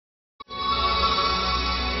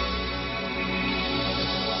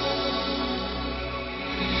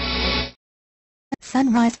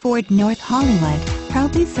Sunrise Ford North Hollywood,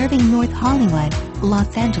 proudly serving North Hollywood,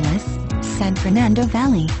 Los Angeles, San Fernando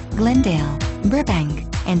Valley, Glendale, Burbank,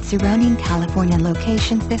 and surrounding California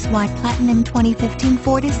locations. This white Platinum 2015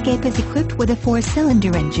 Ford Escape is equipped with a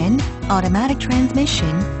 4-cylinder engine, automatic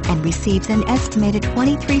transmission, and receives an estimated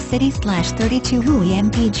 23 city/32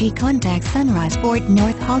 mpg. Contact Sunrise Ford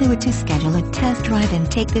North Hollywood to schedule a test drive and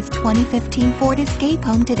take this 2015 Ford Escape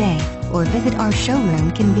home today, or visit our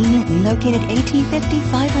showroom conveniently located at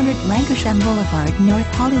 5500 Lankershim Boulevard, North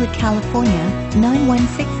Hollywood, California,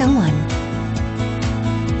 91601.